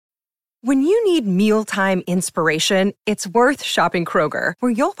When you need mealtime inspiration, it's worth shopping Kroger,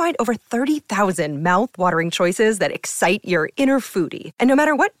 where you'll find over 30,000 mouth-watering choices that excite your inner foodie. And no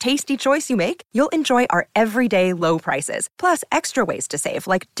matter what tasty choice you make, you'll enjoy our everyday low prices, plus extra ways to save,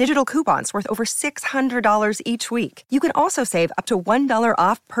 like digital coupons worth over $600 each week. You can also save up to $1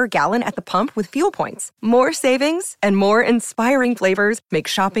 off per gallon at the pump with fuel points. More savings and more inspiring flavors make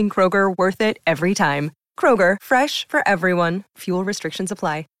shopping Kroger worth it every time. Kroger, fresh for everyone. Fuel restrictions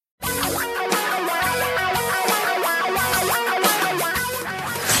apply.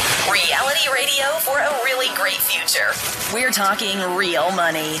 Reality radio for a really great future. We're talking real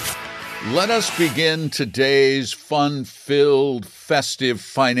money. Let us begin today's fun-filled, festive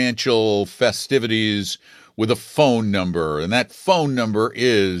financial festivities with a phone number. And that phone number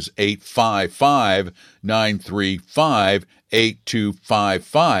is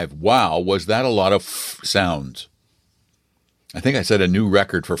 855-935-8255. Wow, was that a lot of sounds? I think I set a new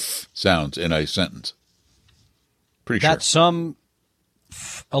record for sounds in a sentence. Pretty sure. That's some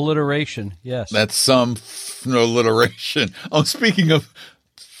alliteration, yes. That's some alliteration. Oh, speaking of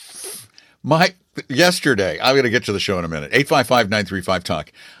yesterday, I'm going to get to the show in a minute.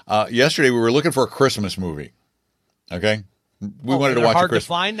 855-935-TALK. Yesterday, we were looking for a Christmas movie. Okay? We wanted to watch hard a Christmas. To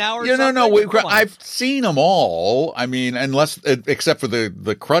find now or something? No. I've seen them all. I mean, except for the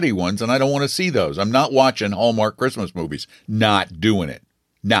cruddy ones, and I don't want to see those. I'm not watching Hallmark Christmas movies. Not doing it.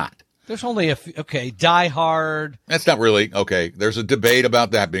 Not. There's only a few. Okay, Die Hard. That's not really. Okay, there's a debate about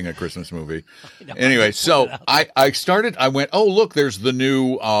that being a Christmas movie. Anyway, so I went, oh, look, there's the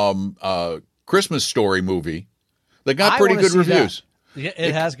new Christmas Story movie that got pretty good reviews. Yeah,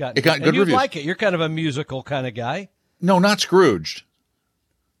 it has gotten. It got good reviews. You like it. You're kind of a musical kind of guy. No, not Scrooged.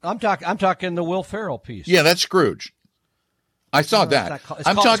 I'm talking the Will Ferrell piece. Yeah, that's Scrooged. I saw that.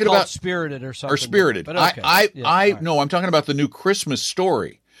 I'm talking about Spirited or something. Or Spirited. But okay. No, I'm talking about the new Christmas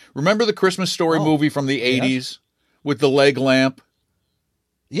Story. Remember the Christmas Story movie from the 80s with the leg lamp?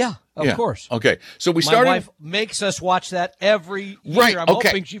 Yeah, of course. Okay, so we started. My wife makes us watch that every year. Right, I'm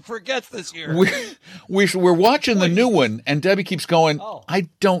hoping she forgets this year. We're watching the new one, and Debbie keeps going, I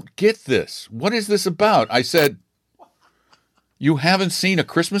don't get this. What is this about? I said, you haven't seen A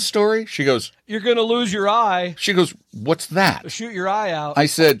Christmas Story? She goes, you're going to lose your eye. She goes, what's that? Shoot your eye out. I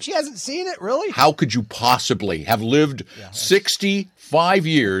said, she hasn't seen it, really? How could you possibly have lived 65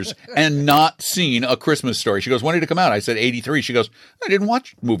 years and not seen A Christmas Story? She goes, when did it come out? I said, 83. She goes, I didn't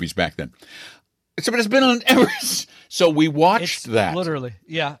watch movies back then. I said, but it's been on ever. So we watched that. Literally,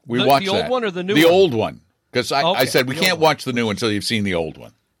 yeah. We watched the old one or the new one? The old one. Because I said, we can't watch the new one until you've seen the old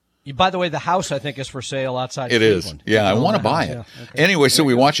one. By the way, the house, I think, is for sale outside. It is. Cleveland. Yeah, I want to buy it. Yeah. Okay. Anyway, so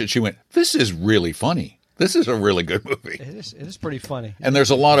we watched it. She went, this is really funny. This is a really good movie. It is pretty funny. And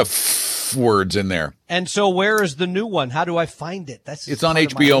there's a lot of words in there. And so where is the new one? How do I find it? It's on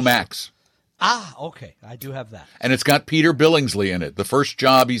HBO Max. Ah, okay. I do have that. And it's got Peter Billingsley in it. The first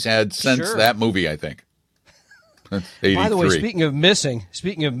job he's had since that movie, I think. That's 83. By the way, speaking of missing.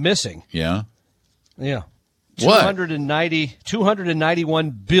 Yeah. Yeah. What?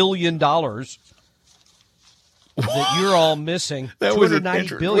 $291 billion that you're all missing. That was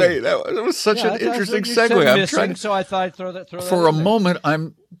 $290 billion. Wait, that was such an interesting segue. I'm trying. So I thought I'd throw that. For a moment,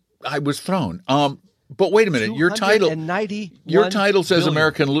 I was thrown. But wait a minute. Your title says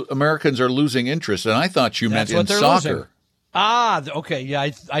Americans are losing interest, and I thought you meant in soccer. Losing. Ah, okay. Yeah,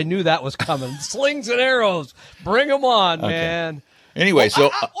 I knew that was coming. Slings and arrows. Bring them on, man. Anyway,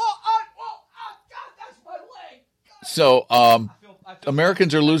 So,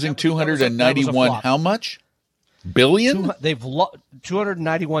 Americans are losing 291. How much? Billion? They've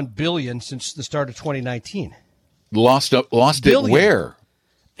 $291 billion since the start of 2019. Lost it where?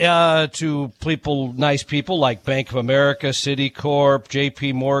 To nice people like Bank of America, Citicorp,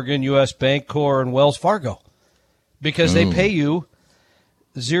 J.P. Morgan, U.S. Bancorp, and Wells Fargo, because they pay you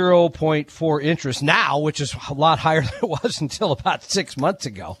 0.4 interest now, which is a lot higher than it was until about 6 months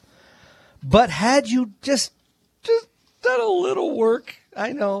ago. But had you just done a little work,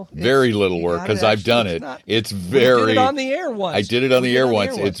 I know. Very little work, because I've done it. It's very... We did it on the air once. I did it on the air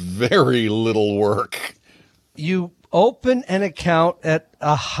once. It's very little work. You open an account at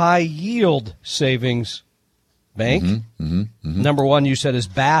a high-yield savings bank. Number one, you said, is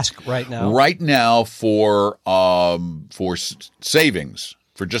Basque right now. Right now for savings.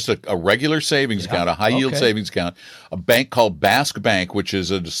 For just a regular savings account, a high-yield savings account, a bank called Basque Bank, which is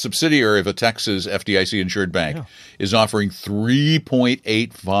a subsidiary of a Texas FDIC-insured bank, is offering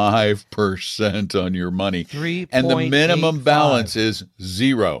 3.85% on your money. And the minimum balance is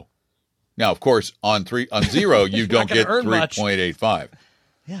zero. Now, of course, on zero, you don't get 3.85.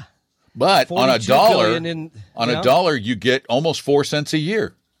 Yeah. But on a dollar, you get almost 4 cents a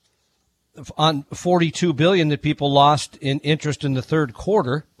year. on $42 billion that people lost in interest in the third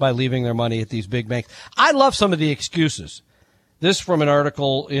quarter by leaving their money at these big banks. I love some of the excuses. This from an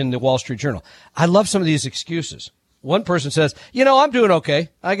article in the Wall Street Journal. I love some of these excuses. One person says, I'm doing okay.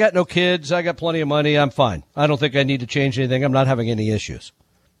 I got no kids. I got plenty of money. I'm fine. I don't think I need to change anything. I'm not having any issues.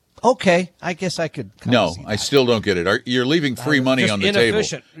 Okay, I guess I could. No, I still don't get it. You're leaving free money on the table.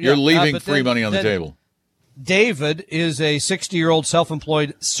 You're leaving free money on the table. David is a 60-year-old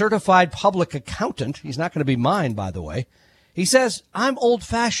self-employed certified public accountant. He's not going to be mine, by the way. He says, I'm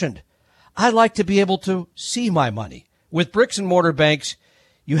old-fashioned. I like to be able to see my money. With bricks and mortar banks,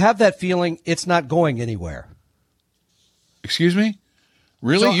 you have that feeling it's not going anywhere. Excuse me?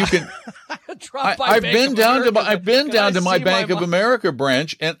 Really? So you can. I've been down to my Bank of America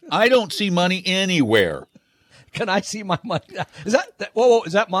branch, and I don't see money anywhere. Can I see my money? Is that whoa?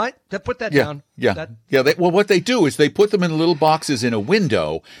 Is that mine? Put that down. Yeah. What they do is they put them in little boxes in a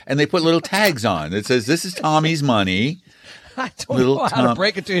window, and they put little tags on that says, "This is Tommy's money." I don't know how to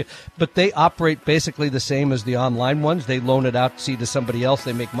break it to you, but they operate basically the same as the online ones. They loan it out to somebody else.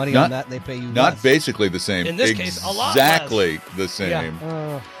 They make money on that, and they pay you Not less. basically the same. In this case, a lot exactly less. The same.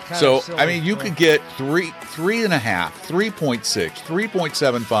 Yeah. So, I mean, you could get 3.5, 3.6,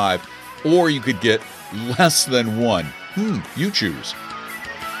 3.75, or you could get less than 1. You choose.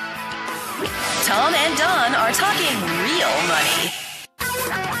 Tom and Don are talking real money.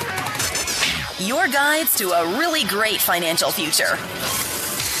 Your guides to a really great financial future.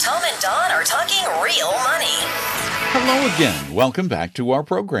 Tom and Don are talking real money. Hello again. Welcome back to our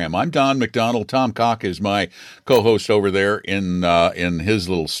program. I'm Don McDonald. Tom Cock is my co-host over there in his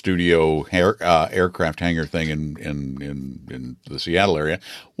little studio aircraft hangar thing in the Seattle area,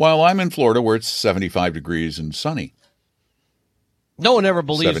 while I'm in Florida where it's 75 degrees and sunny. No one ever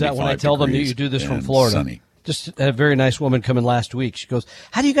believes that when I tell them that you do this from Florida. Sunny. Just had a very nice woman come in last week. She goes,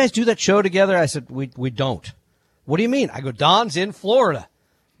 how do you guys do that show together? I said, we don't. What do you mean? I go, Don's in Florida.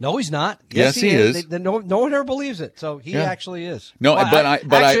 No, he's not. Yes, he is. No one ever believes it. So he actually is. No, well,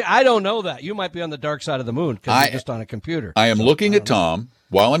 I don't know that. You might be on the dark side of the moon because you're just on a computer. I am looking at Tom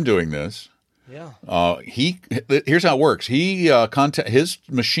while I'm doing this. Yeah. Here's how it works. He his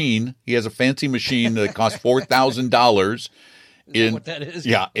machine. He has a fancy machine that costs $4,000. What that is?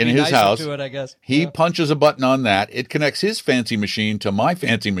 Yeah, in his house. To it, I guess. He punches a button on that. It connects his fancy machine to my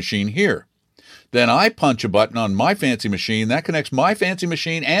fancy machine here. Then I punch a button on my fancy machine. That connects my fancy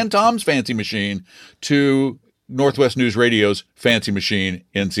machine and Tom's fancy machine to Northwest News Radio's fancy machine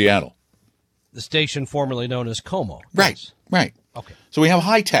in Seattle. The station formerly known as Como. Right, yes. right. Okay. So we have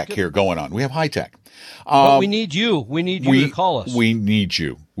high tech here going on. We have high tech. But we need you. We need you to call us. We need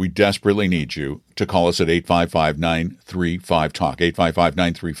you. We desperately need you to call us at 855-935-TALK,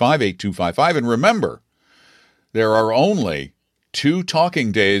 855-935-8255. And remember, there are only 2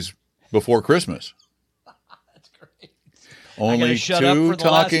 talking days before Christmas. That's great. Only 2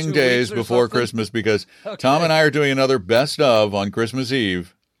 talking days before Christmas because Tom and I are doing another best of on Christmas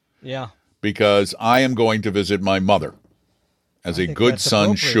Eve. Yeah. Because I am going to visit my mother, as a good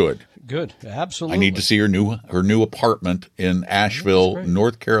son should. Good, absolutely. I need to see her new apartment in Asheville,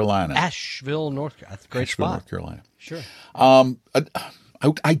 North Carolina. Asheville, North Carolina. That's a great spot. North Carolina. Sure. I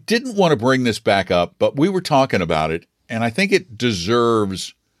didn't want to bring this back up, but we were talking about it, and I think it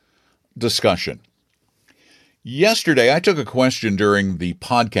deserves discussion. Yesterday, I took a question during the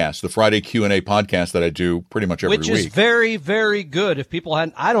podcast, the Friday Q&A podcast that I do pretty much every week. Which is very, very good. If people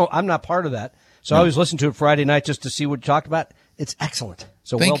hadn't, I'm not part of that. So I always listen to it Friday night just to see what you talked about. It's excellent.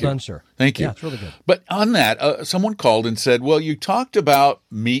 So well done, sir. Thank you. Yeah, it's really good. But on that, someone called and said, well, you talked about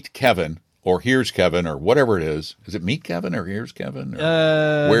Meet Kevin or Here's Kevin or whatever it is. Is it Meet Kevin or Here's Kevin?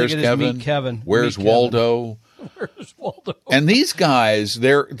 Or Where's Kevin? Meet Kevin. Where's Waldo? Where's Waldo? And these guys,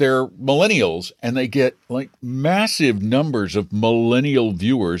 they're millennials, and they get like massive numbers of millennial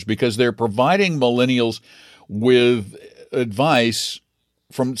viewers because they're providing millennials with advice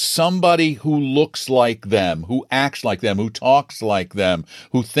from somebody who looks like them, who acts like them, who talks like them,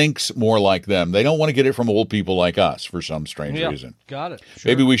 who thinks more like them. They don't want to get it from old people like us for some strange reason. Got it. Sure.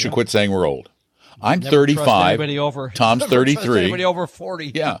 Maybe we should quit saying we're old. I'm Never 35. Tom's 33. Trust anybody over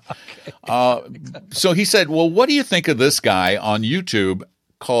 40. Yeah. So he said, well, what do you think of this guy on YouTube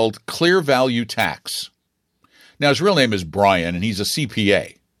called Clear Value Tax? Now, his real name is Brian, and he's a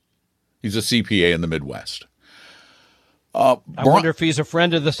CPA. He's a CPA in the Midwest. I wonder if he's a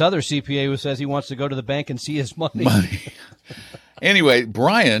friend of this other CPA who says he wants to go to the bank and see his money. Anyway,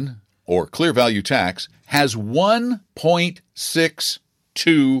 Brian, or Clear Value Tax, has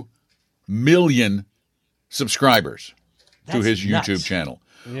 1.62 million subscribers to his YouTube channel.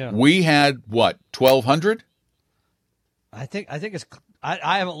 Yeah. We had, what, 1,200? I think it's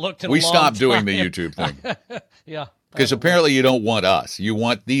I haven't looked in a We long stopped doing time. the YouTube thing. Yeah. Because apparently you don't want us. You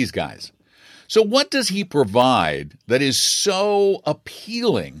want these guys. So what does he provide that is so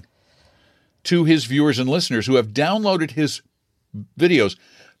appealing to his viewers and listeners who have downloaded his videos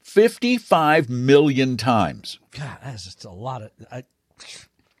 55 million times? God, that's just a lot of...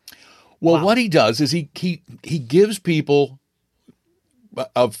 Well, what he does is he gives people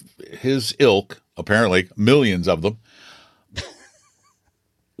of his ilk, apparently millions of them,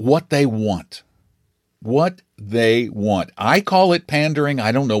 what they want. What they want. I call it pandering.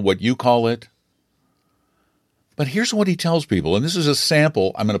 I don't know what you call it. But here's what he tells people, and this is a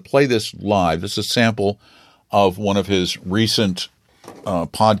sample. I'm going to play this live. This is a sample of one of his recent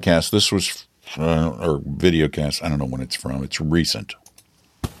podcasts. This was, or videocast. I don't know when it's from. It's recent.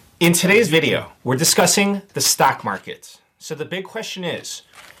 In today's video, we're discussing the stock market. So the big question is,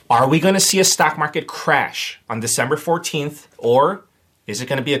 are we going to see a stock market crash on December 14th, or is it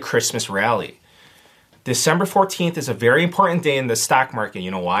going to be a Christmas rally? December 14th is a very important day in the stock market. You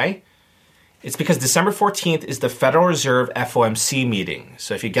know why? It's because December 14th is the Federal Reserve FOMC meeting.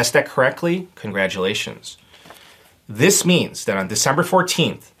 So if you guessed that correctly, congratulations. This means that on December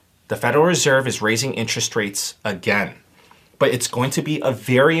 14th, the Federal Reserve is raising interest rates again. But it's going to be a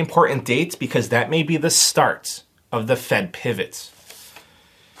very important date because that may be the start of the Fed pivot.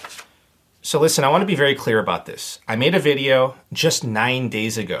 So listen, I want to be very clear about this. I made a video just 9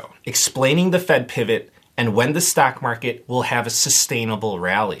 days ago explaining the Fed pivot and when the stock market will have a sustainable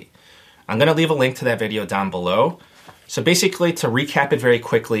rally. I'm going to leave a link to that video down below. So basically, to recap it very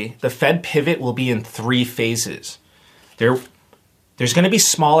quickly, the Fed pivot will be in 3 phases. There's going to be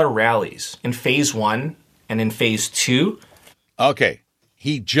smaller rallies in phase 1 and in phase 2. Okay.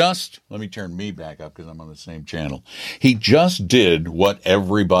 Let me turn me back up because I'm on the same channel. He just did what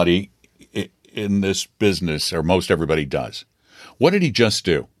everybody in this business, or most everybody, does. What did he just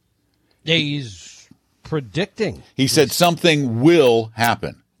do? He's predicting. He said something will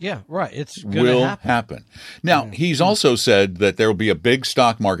happen. Yeah, right. It's going Will to happen. Now, he's also said that there will be a big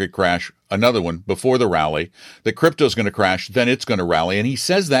stock market crash, another one, before the rally, that crypto's going to crash, then it's going to rally. And he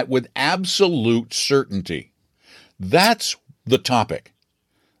says that with absolute certainty. That's the topic.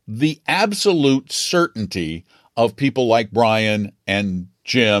 The absolute certainty of people like Brian and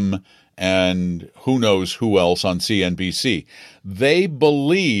Jim and who knows who else on CNBC. They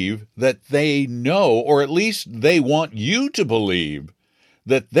believe that they know, or at least they want you to believe,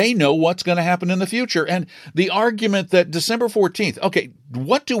 that they know what's going to happen in the future. And the argument that December 14th, okay,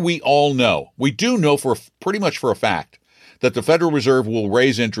 what do we all know? We do know for pretty much for a fact that the Federal Reserve will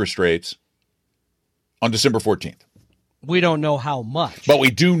raise interest rates on December 14th. We don't know how much. But we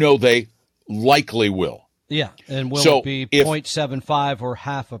do know they likely will. Yeah, and will So it be if- 0.75 or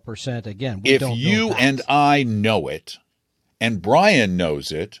 0.5% again? We If don't you know that. and I know it, and Brian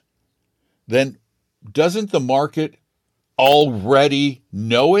knows it, then doesn't the market already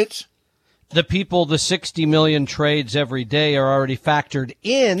know it? The people, the 60 million trades every day are already factored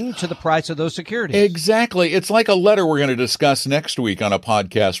into the price of those securities. Exactly. It's like a letter we're going to discuss next week on a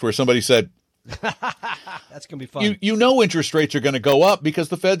podcast where somebody said, That's going to be fun. you know interest rates are going to go up because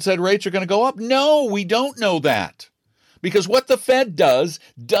the Fed said rates are going to go up. No, we don't know that. Because what the Fed does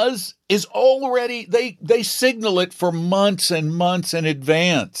is already, they signal it for months and months in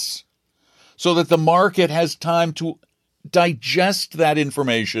advance so that the market has time to digest that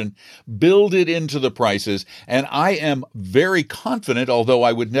information, build it into the prices. And I am very confident, although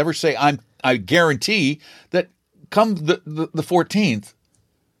I would never say I guarantee that come the 14th,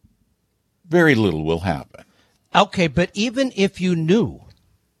 very little will happen. Okay, but even if you knew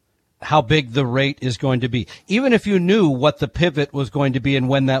how big the rate is going to be, even if you knew what the pivot was going to be and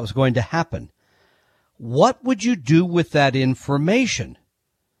when that was going to happen, what would you do with that information?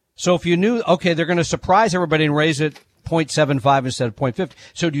 So if you knew, okay, they're going to surprise everybody and raise it 0.75 instead of 0.50.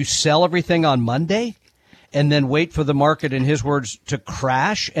 So do you sell everything on Monday and then wait for the market, in his words, to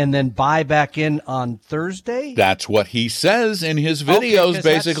crash and then buy back in on Thursday? That's what he says in his Okay, videos, 'cause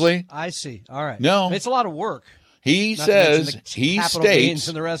basically. I see. All right. No. It's a lot of work. He Not to mention says, the he capital gains states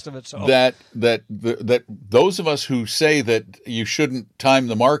and the rest of it. So. that those of us who say that you shouldn't time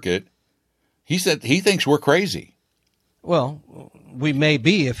the market, he said he thinks we're crazy. Well, we may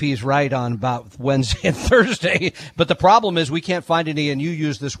be if he's right on about Wednesday and Thursday. But the problem is we can't find any, and you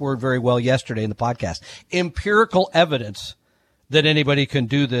used this word very well yesterday in the podcast, empirical evidence that anybody can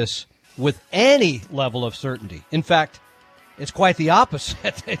do this with any level of certainty. In fact, it's quite the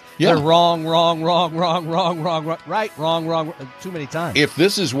opposite. Yeah. They're wrong, right, wrong, too many times. If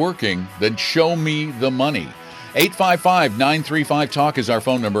this is working, then show me the money. 855-935-TALK is our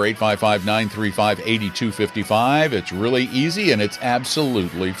phone number, 855-935-8255. It's really easy, and it's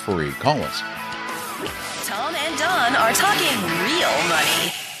absolutely free. Call us. Tom and Don are talking real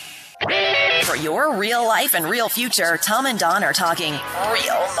money. For your real life and real future, Tom and Don are talking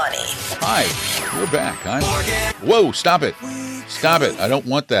real money. Hi, we're back. Whoa, stop it. Stop it. I don't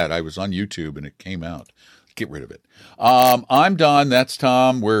want that. I was on YouTube, and it came out. Get rid of it. I'm Don. That's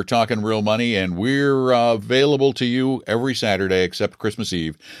Tom. We're talking real money, and we're available to you every Saturday except Christmas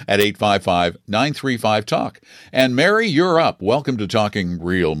Eve at 855-935-TALK. And Mary, you're up. Welcome to Talking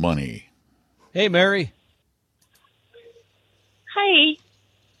Real Money. Hey, Mary. Hi.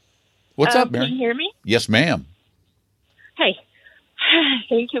 What's up, Mary? Can you hear me? Yes, ma'am. Hey.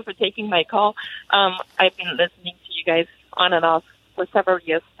 Thank you for taking my call. I've been listening to you guys on and off for several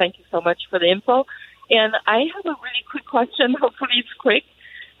years. Thank you so much for the info. And I have a really quick question. Hopefully it's quick.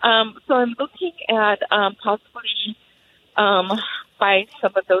 So I'm looking at possibly buy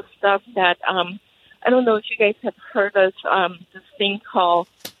some of those stuff that I don't know if you guys have heard of this thing called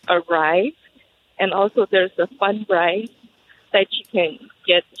Arrive. And also there's a Fundrise that you can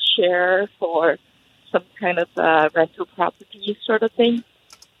get share for some kind of rental property sort of thing.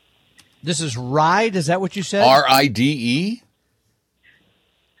 This is Ride? Is that what you said? RIDE?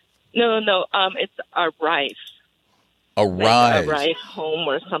 No, it's Arrive. Arrive. Like Arrive Home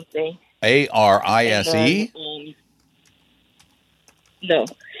or something. ARISE? No,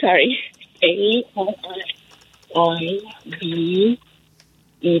 sorry. ARIVED.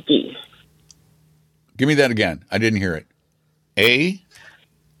 Give me that again. I didn't hear it. It's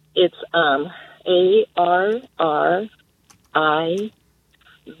ARRIVED.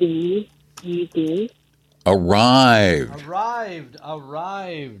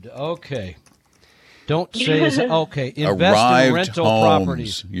 Arrived. Okay. Don't say okay. Invest Arrived in rental homes.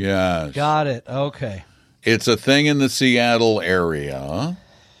 properties. Yes. Got it. Okay. It's a thing in the Seattle area,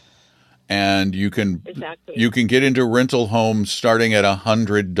 and you can get into rental homes starting at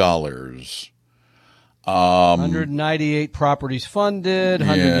 $100. 198 properties funded,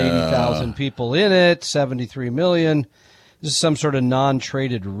 180,000 people in it, 73 million. This is some sort of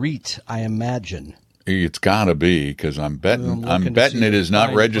non-traded REIT, I imagine. It's got to be, because I'm betting it is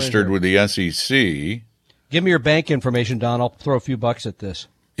not registered with the SEC. Give me your bank information, Don. I'll throw a few bucks at this.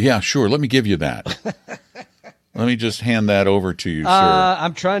 Yeah, sure. Let me give you that. Let me just hand that over to you, sir.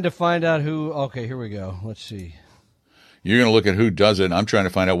 I'm trying to find out who. Okay, here we go. Let's see. You're going to look at who does it. I'm trying to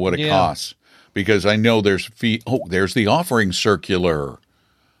find out what it costs, because I know there's fee. Oh, there's the offering circular.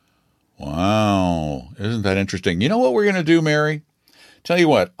 Wow, isn't that interesting? You know what we're going to do, Mary? Tell you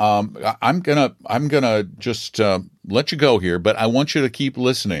what, I'm gonna just let you go here, but I want you to keep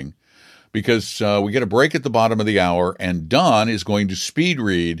listening, because we get a break at the bottom of the hour, and Don is going to speed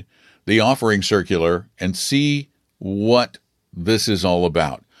read the offering circular and see what this is all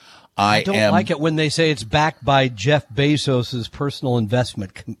about. I don't like it when they say it's backed by Jeff Bezos's personal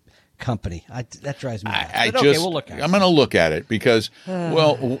investment company. That drives me nuts. We'll look at it. I'm going to look at it because,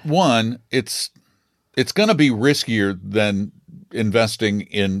 well, one, it's going to be riskier than investing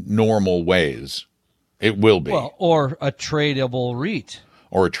in normal ways. It will be. Well, or a tradable REIT.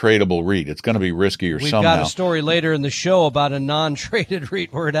 It's going to be riskier somehow. We've got a story later in the show about a non-traded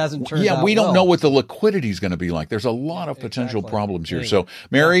REIT where it hasn't turned out. Yeah, we don't know what the liquidity is going to be like. There's a lot of potential problems here. So,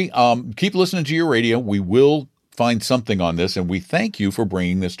 Mary, keep listening to your radio. We will find something on this, and we thank you for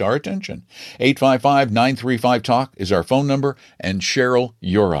bringing this to our attention. 855-935-TALK is our phone number, and Cheryl,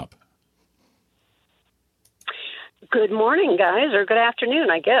 you're up. Good morning, guys, or good afternoon,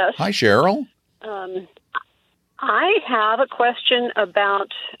 I guess. Hi, Cheryl. I have a question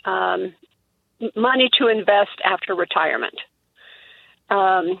about money to invest after retirement.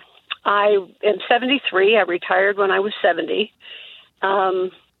 I am 73. I retired when I was 70.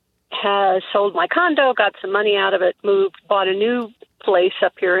 Has sold my condo, got some money out of it, moved, bought a new place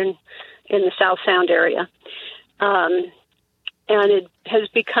up here in the South Sound area. And it has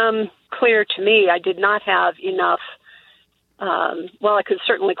become clear to me I did not have enough. Well, I could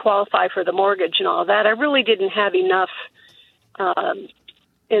certainly qualify for the mortgage and all of that. I really didn't have enough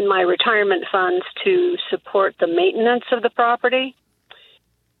in my retirement funds to support the maintenance of the property.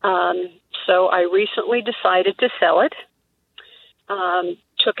 So I recently decided to sell it. I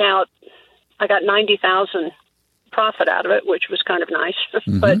got $90,000 profit out of it, which was kind of nice.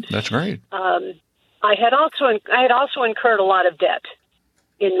 But that's great. I had also incurred a lot of debt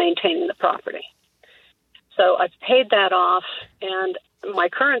in maintaining the property. So I've paid that off, and my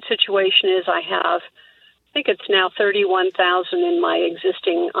current situation is I think it's now $31,000 in my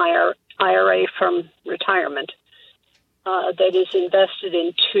existing IRA from retirement that is invested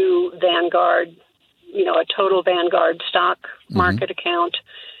in 2 Vanguard a total Vanguard stock market account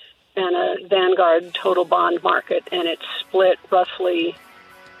and a Vanguard total bond market, and it's split roughly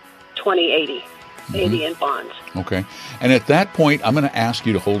 20-80, 80 in bonds. Okay. And at that point, I'm going to ask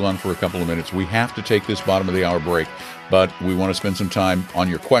you to hold on for a couple of minutes. We have to take this bottom of the hour break, but we want to spend some time on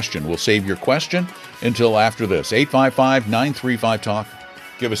your question. We'll save your question until after this. 855-935-TALK.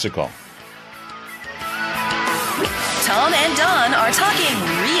 Give us a call. Tom and Don are talking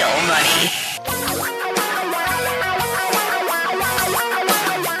real money.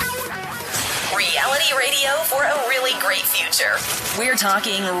 Reality radio for a really great future. We're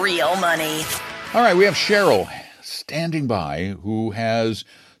talking real money. All right, we have Cheryl standing by who has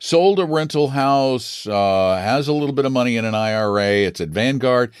sold a rental house, has a little bit of money in an IRA. It's at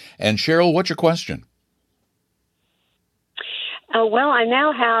Vanguard. And Cheryl, what's your question? Well, I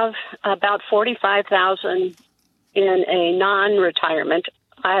now have about $45,000 in a non-retirement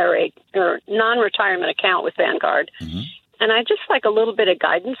IRA or non-retirement account with Vanguard. Mm-hmm. And I just like a little bit of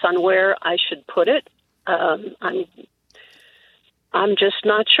guidance on where I should put it. I'm just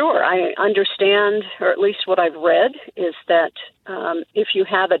not sure. I understand, or at least what I've read, is that if you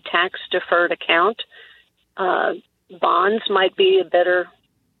have a tax-deferred account, bonds might be better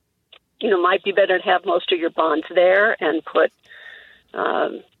to have most of your bonds there and put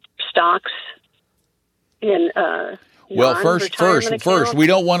stocks in well, first, we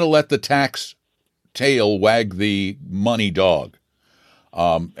don't want to let the tax tail wag the money dog.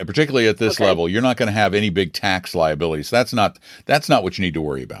 And particularly at this level, you're not going to have any big tax liabilities. That's not what you need to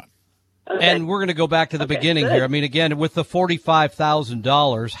worry about. Okay. And we're going to go back to the beginning here. I mean, again, with the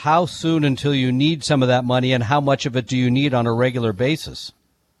 $45,000, how soon until you need some of that money, and how much of it do you need on a regular basis?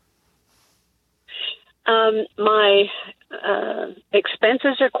 My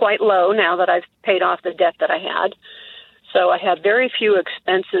expenses are quite low now that I've paid off the debt that I had. So I have very few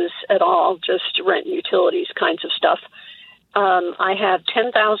expenses at all, just rent and utilities kinds of stuff. I have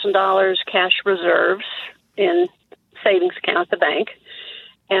 $10,000 cash reserves in savings account at the bank,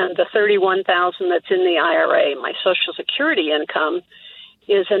 and the $31,000 that's in the IRA. My Social Security income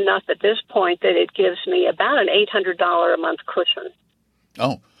is enough at this point that it gives me about an $800 a month cushion.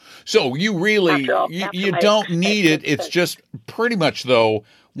 Oh, so you really you don't need it. It's just pretty much, though,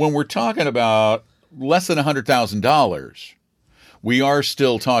 when we're talking about less than $100,000, we are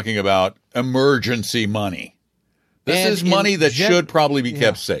still talking about emergency money. This is money that should probably be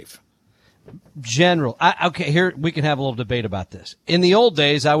kept safe. Okay, here we can have a little debate about this. In the old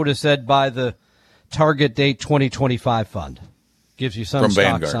days, I would have said buy the target date 2025 fund. Gives you some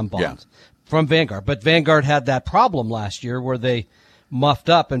stocks, some bonds. Yeah. From Vanguard. But Vanguard had that problem last year where they muffed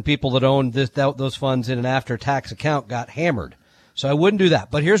up and people that owned those funds in an after-tax account got hammered. So I wouldn't do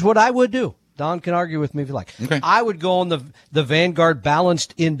that. But here's what I would do. Don can argue with me if you like. Okay. I would go on the Vanguard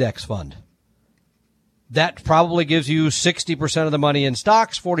Balanced Index Fund. That probably gives you 60% of the money in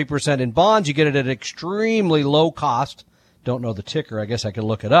stocks, 40% in bonds. You get it at extremely low cost. Don't know the ticker. I guess I could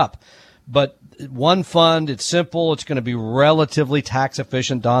look it up. But one fund, it's simple. It's going to be relatively tax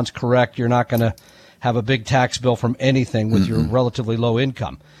efficient. Don's correct. You're not going to have a big tax bill from anything with your relatively low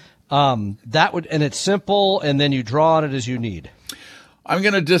income. And it's simple, and then you draw on it as you need. I'm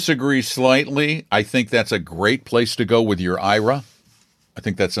going to disagree slightly. I think that's a great place to go with your IRA. I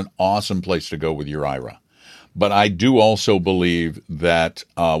think that's an awesome place to go with your IRA. But I do also believe that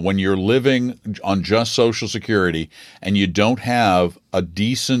when you're living on just Social Security and you don't have a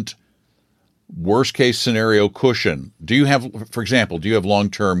decent worst case scenario cushion, for example, do you have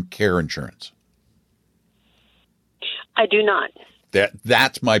long-term care insurance? I do not.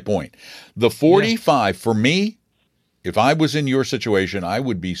 That's my point. The 45 for me, if I was in your situation, I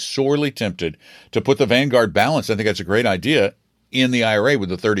would be sorely tempted to put the Vanguard Balance. I think that's a great idea in the IRA with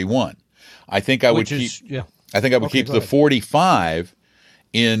the 31. I think I would keep the 45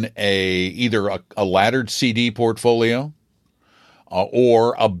 in either a laddered CD portfolio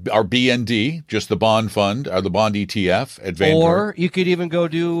or our BND, just the bond fund or the bond ETF at Vanguard. Or you could even go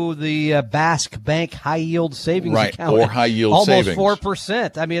do the Basque Bank high yield savings account. Or high yield savings. Almost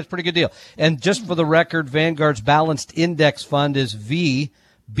 4%. I mean, it's a pretty good deal. And just for the record, Vanguard's Balanced Index Fund is V,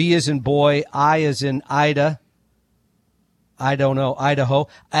 B as in boy, I as in Ida, Idaho,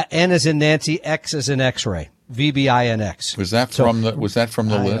 N as in Nancy, X as in X-ray. VBINX. Was that from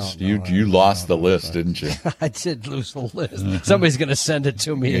the list? You lost the list, didn't you? I did lose the list. Somebody's going to send it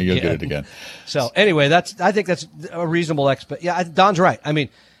to me again. You'll get it again. So anyway, I think that's a reasonable Yeah, Don's right. I mean,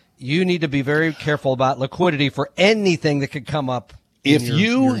 you need to be very careful about liquidity for anything that could come up. If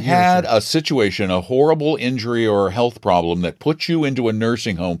you had a situation, a horrible injury or a health problem that put you into a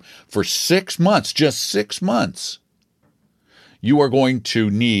nursing home for 6 months, just 6 months, you are going to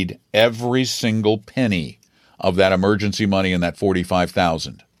need every single penny of that emergency money and that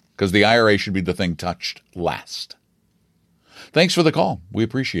 $45,000 because the IRA should be the thing touched last. Thanks for the call. We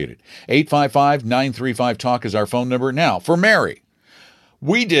appreciate it. 855-935-TALK is our phone number. Now, for Mary,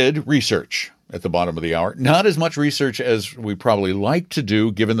 we did research at the bottom of the hour. Not as much research as we probably like to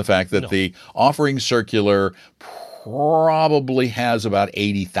do, given the fact that the offering circular probably has about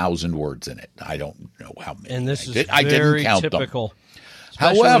 80,000 words in it. I don't know how many. And this is I didn't count typical. them.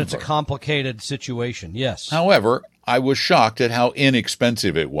 Especially when it's a complicated situation. Yes. However, I was shocked at how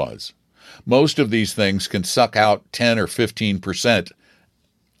inexpensive it was. Most of these things can suck out 10 or 15%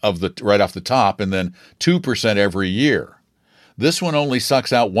 of the right off the top and then 2% every year. This one only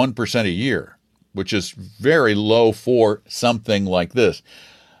sucks out 1% a year, which is very low for something like this.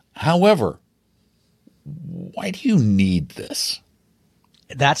 However, why do you need this?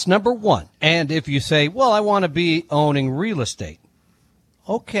 That's number one. And if you say, well, I want to be owning real estate.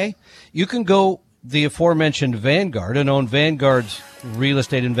 Okay. You can go the aforementioned Vanguard and own Vanguard's Real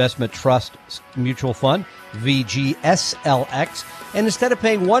Estate Investment Trust Mutual Fund, VGSLX. And instead of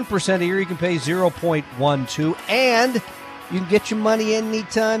paying 1% a year, you can pay 0.12. And you can get your money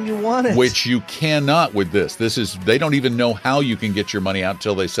anytime you want it. Which you cannot with this. They don't even know how you can get your money out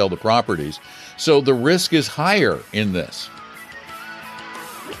until they sell the properties. So the risk is higher in this.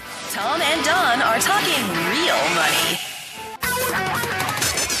 Tom and Don are talking real money.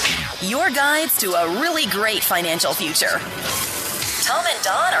 Your guides to a really great financial future. Tom and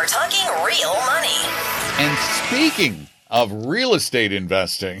Don are talking real money. And speaking of real estate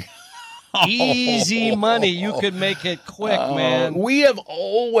investing, easy money. You could make it quick, man. We have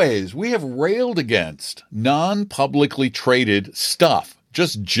railed against non-publicly traded stuff,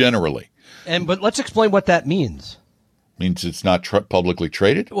 just generally. But let's explain what that means. Means it's not publicly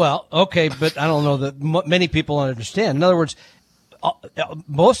traded? Well, okay, but I don't know that many people understand. In other words,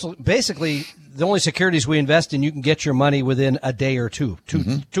 basically, the only securities we invest in, you can get your money within a day or two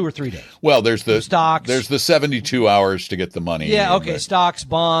or 3 days. Well, there's the stocks. There's the 72 hours to get the money. Yeah, okay. Stocks,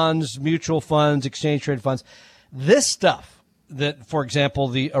 bonds, mutual funds, exchange traded funds. This stuff that, for example,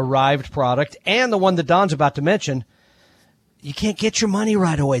 the Arrived product and the one that Don's about to mention, you can't get your money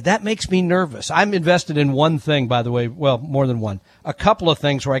right away. That makes me nervous. I'm invested in one thing, by the way. Well, more than one. A couple of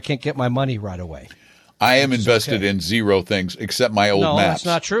things where I can't get my money right away. I am invested in zero things except my old maps. No, that's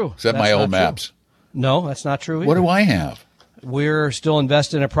not true. Except my old maps. No, that's not true either. What do I have? We're still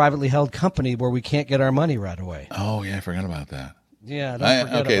invested in a privately held company where we can't get our money right away. Oh, yeah, I forgot about that. Yeah, don't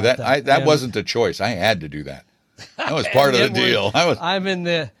forget about that. That wasn't a choice. I had to do that. That was part of the deal. I'm in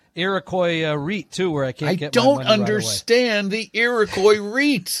the Iroquois REIT, too, where I can't get my money right away. I don't understand the Iroquois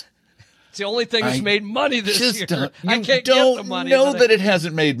REIT. It's the only thing that's made money this year. I can't get the money. Know that it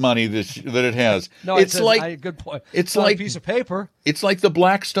hasn't made money that it has. No, it's like good point. It's like a piece of paper. It's like the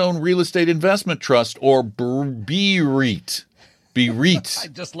Blackstone Real Estate Investment Trust or BREIT. BREIT.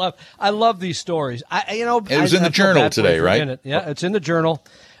 I love these stories. It was in the Journal today, right? Yeah, it's in the Journal.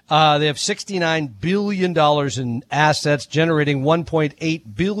 They have $69 billion in assets, generating $1.8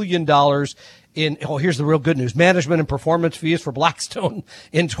 billion here's the real good news. Management and performance fees for Blackstone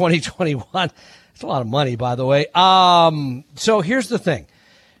in 2021. It's a lot of money, by the way. So here's the thing.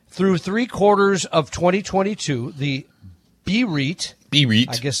 Through 3 quarters of 2022, the BREIT,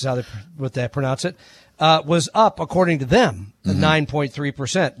 I guess is what they pronounce it, was up, according to them,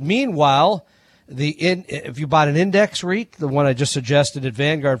 9.3%. Meanwhile, if you bought an index REIT, the one I just suggested at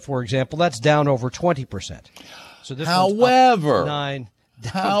Vanguard, for example, that's down over 20%. So this However,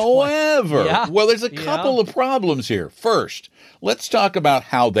 yeah. Well, there's a couple of problems here. First, let's talk about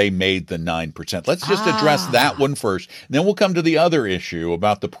how they made the 9%. Let's just address that one first. And then we'll come to the other issue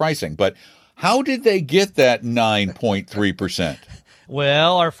about the pricing. But how did they get that 9.3%?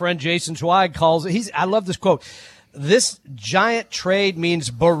 Well, our friend Jason Zweig calls it. I love this quote. This giant trade means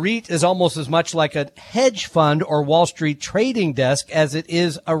BREIT is almost as much like a hedge fund or Wall Street trading desk as it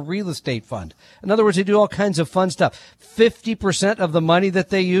is a real estate fund. In other words, they do all kinds of fun stuff. 50% of the money that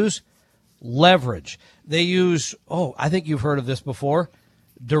they use, leverage. They use, I think you've heard of this before,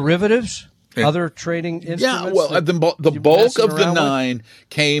 derivatives, other trading instruments. Yeah, well, the bulk of the 9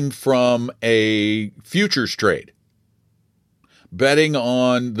 came from a futures trade, betting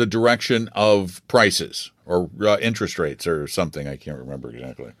on the direction of prices or interest rates or something. I can't remember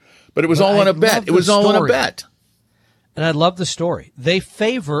exactly. But it was all on a bet. It was all on a bet. And I love the story. They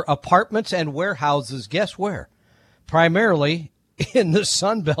favor apartments and warehouses, guess where? Primarily in the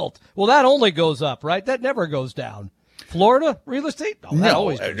Sun Belt. Well, that only goes up, right? That never goes down. Florida real estate? No,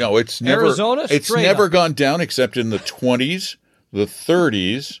 it's never. Arizona? It's never gone down except in the 20s, the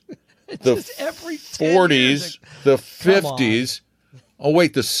 30s, the Just every 10 years. 40s, the Come on. 50s. Oh,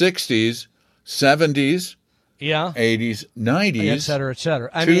 wait, the 60s, 70s, Yeah. 80s, 90s, Et cetera, et cetera.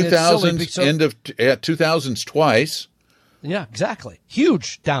 I mean, it's silly 2000s, because- end of 2000s twice. Yeah, exactly.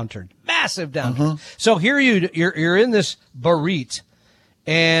 Huge downturn, massive downturn. Uh-huh. So here you're in this BREIT,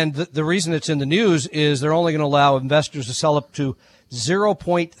 and the reason it's in the news is they're only going to allow investors to sell up to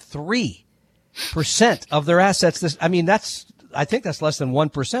 0.3% of their assets. I think that's less than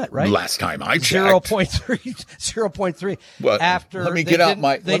 1%, right? Last time I checked. 0.3. Well, After let me they get out didn't-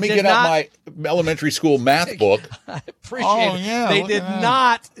 my they let me did get not- out my elementary school math book. I appreciate Oh, it. yeah, They look did at that.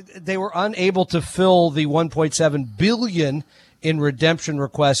 not. They were unable to fill the 1.7 billion in redemption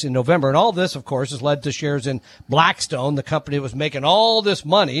requests in November, and all this, of course, has led to shares in Blackstone, the company that was making all this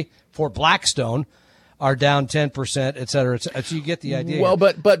money for Blackstone, are down 10%, et cetera, et cetera. So you get the idea. Well,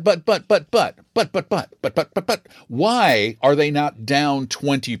 but, why are they not down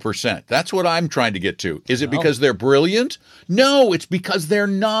 20%? That's what I'm trying to get to. Is it because they're brilliant? No, it's because they're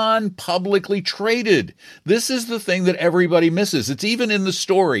non-publicly traded. This is the thing that everybody misses. It's even in the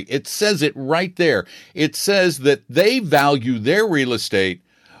story. It says it right there. It says that they value their real estate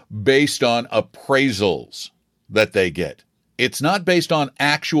based on appraisals that they get. It's not based on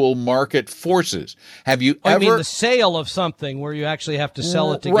actual market forces. Have you I ever... mean, the sale of something where you actually have to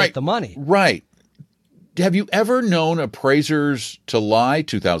sell it to get the money. Right. Have you ever known appraisers to lie?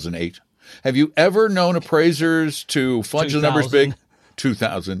 2008. Have you ever known appraisers to fudge the numbers 2000. big?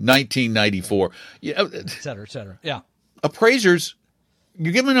 2000, 1994. Yeah, Et cetera, et cetera. Yeah. appraisers,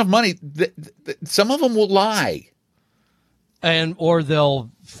 you give them enough money, some of them will lie. Or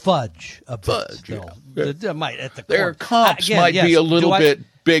they'll fudge a bit. Fudge, They might at the Their corner. comps Again, might yes. be a little Do I- bit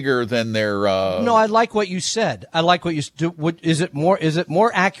bigger than their... No, I like what you said. I like what you do. Is it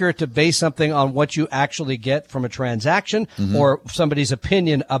more accurate to base something on what you actually get from a transaction or somebody's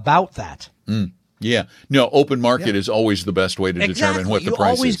opinion about that? Yeah. No, open market is always the best way to determine what the you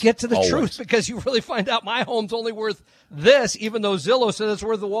price is. always get to the Always. truth because you really find out my home's only worth this, even though Zillow says it's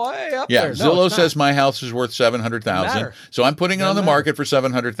worth way up Yeah, there. No, Zillow it's says not. my house is worth $700,000, Matter. so I'm putting it on the Doesn't market for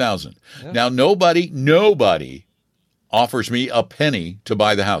 $700,000. Now nobody offers me a penny to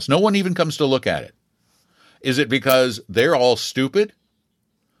buy the house. No one even comes to look at it. Is it because they're all stupid,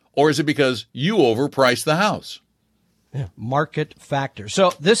 or is it because you overpriced the house? Market factor.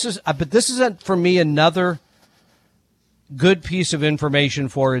 So this is, but this is for me another good piece of information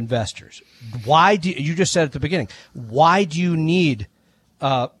for investors. Why do you just said at the beginning? Why do you need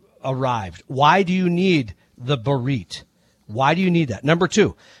Arrived? Why do you need the BREIT? Why do you need that? Number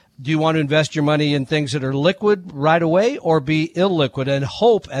two, do you want to invest your money in things that are liquid right away or be illiquid and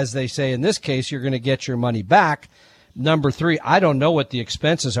hope, as they say in this case, you're going to get your money back? Number three, I don't know what the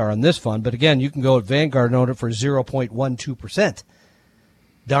expenses are on this fund, but again, you can go at Vanguard and own it for 0.12%.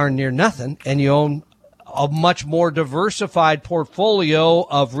 Darn near nothing, and you own a much more diversified portfolio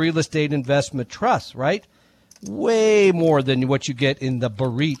of real estate investment trusts, right? Way more than what you get in the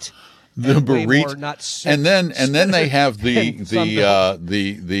BREIT. The way BREIT, more, not and then they have the and Sunbelt.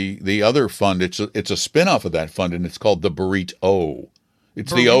 the other fund. It's a spinoff of that fund, and it's called the BREIT O.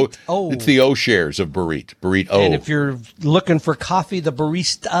 It's the BREIT O. O. It's the O shares of BREIT. BREIT O. And if you're looking for coffee, the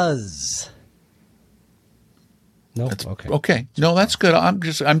baristas. No, Okay. No, that's good. I'm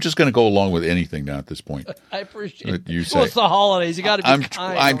just going to go along with anything now at this point. I appreciate it. You Well, say. it's the holidays. You got to be I'm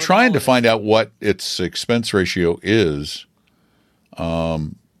kind. I'm over the trying to holidays. find out what its expense ratio is.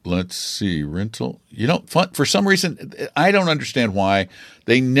 Let's see, rental. For some reason, I don't understand why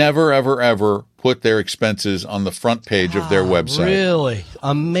they never, ever, ever put their expenses on the front page of their website. Really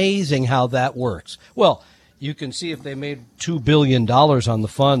amazing how that works. Well, you can see if they made $2 billion on the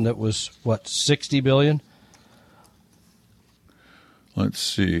fund that was what, $60 billion. Let's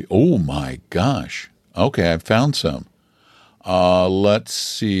see. Oh my gosh. Okay, I found some. Let's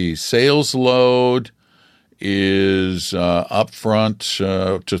see. Sales load is up front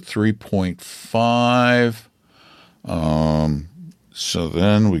to 3.5. So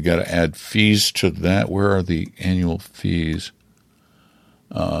then we got to add fees to that. Where are the annual fees?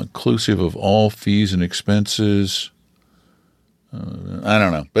 Inclusive of all fees and expenses. I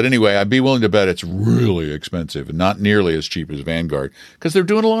don't know. But anyway, I'd be willing to bet it's really expensive and not nearly as cheap as Vanguard because they're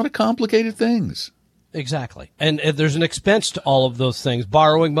doing a lot of complicated things. Exactly. And there's an expense to all of those things.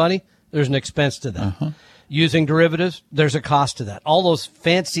 Borrowing money, there's an expense to that. Using derivatives, there's a cost to that. All those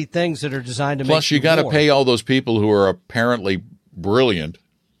fancy things that are designed to Plus, make you got to more. pay all those people who are apparently brilliant,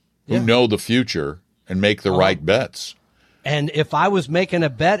 who know the future and make the right bets. And if I was making a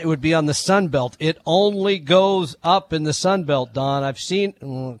bet, it would be on the Sun Belt. It only goes up in the Sun Belt, Don. I've seen.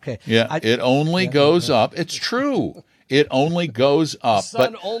 Okay. Yeah, it only goes up. It's true. It only goes up.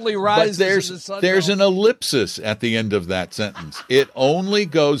 sun only rises but as the sun there's melts. an ellipsis at the end of that sentence. It only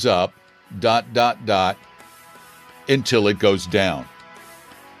goes up, ... until it goes down.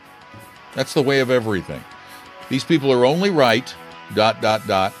 That's the way of everything. These people are only right, ...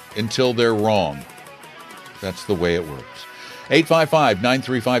 until they're wrong. That's the way it works.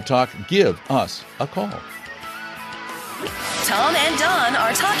 855-935-TALK. Give us a call. Tom and Don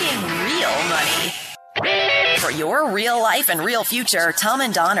are talking real money. For your real life and real future, Tom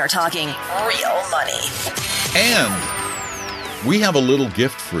and Don are talking real money. And we have a little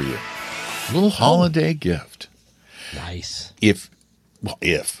gift for you. A little holiday gift. Nice.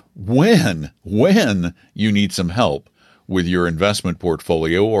 When you need some help with your investment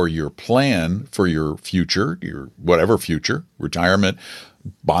portfolio or your plan for your future, your whatever future, retirement,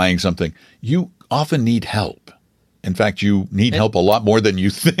 buying something, you often need help. In fact, you need help a lot more than you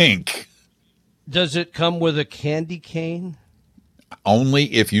think. Does it come with a candy cane? Only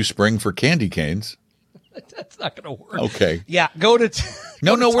if you spring for candy canes. That's not going to work. Okay. Yeah, go to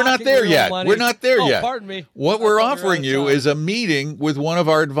No, we're not there yet. We're not there yet. Pardon me. What we're offering you is a meeting with one of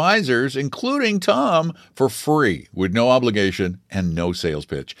our advisors, including Tom, for free, with no obligation and no sales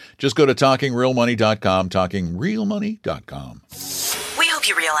pitch. Just go to TalkingRealMoney.com, TalkingRealMoney.com. We hope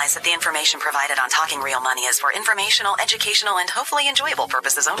you realize that the information provided on Talking Real Money is for informational, educational, and hopefully enjoyable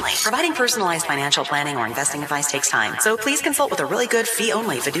purposes only. Providing personalized financial planning or investing advice takes time, so please consult with a really good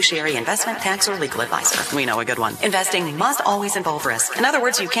fee-only fiduciary investment, tax, or legal advisor. We know a good one. Investing must always involve risk. In other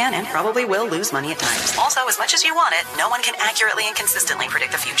words, you can and probably will lose money at times. Also, as much as you want it, no one can accurately and consistently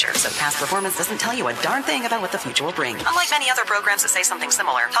predict the future, so past performance doesn't tell you a darn thing about what the future will bring. Unlike many other programs that say something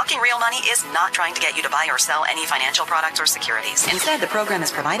similar, Talking Real Money is not trying to get you to buy or sell any financial products or securities. Instead, the program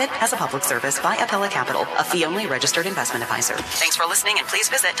is provided as a public service by Appella Capital, a fee-only registered investment advisor. Thanks for listening, and please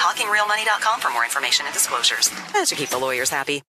visit TalkingRealMoney.com for more information and disclosures. As you keep the lawyers happy.